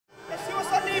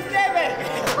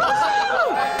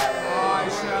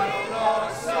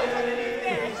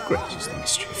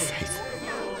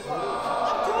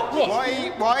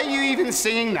even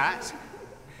singing that.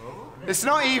 It's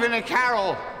not even a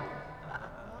carol.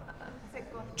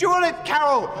 Do you want a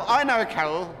carol? I know a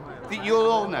carol that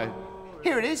you'll all know.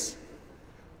 Here it is.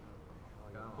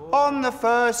 On the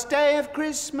first day of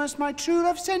Christmas, my true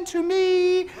love sent to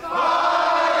me 5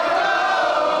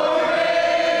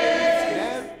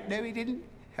 No, he didn't.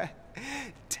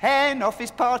 10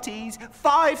 office parties,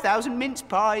 5,000 mince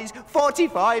pies,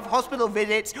 45 hospital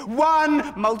visits,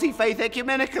 1 multi-faith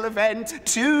ecumenical event.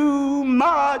 Too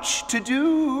much to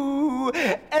do.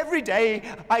 Every day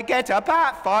I get up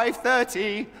at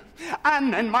 5:30.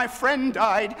 And then my friend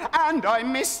died, and I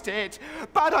missed it.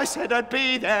 But I said I'd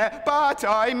be there, but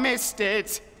I missed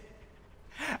it.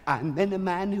 And then a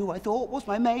man who I thought was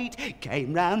my mate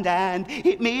came round and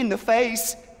hit me in the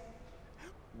face.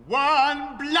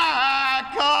 1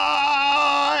 black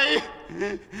eye!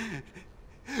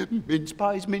 Mince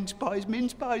pies, mince pies,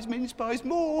 mince pies, mince pies,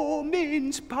 more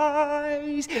mince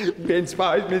pies. Mince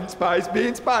pies, mince pies,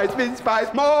 mince pies, mince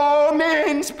pies, more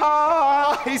mince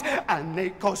pies. And they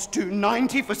cost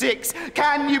 $2.90 for 6.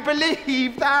 Can you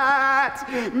believe that?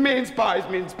 Mince pies,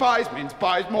 mince pies, mince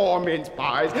pies, more mince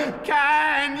pies.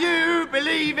 Can you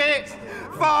believe it?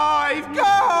 5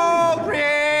 gold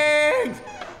rings!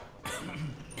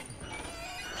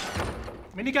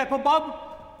 Minicap for Bob?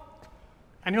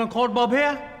 Anyone called Bob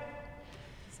here?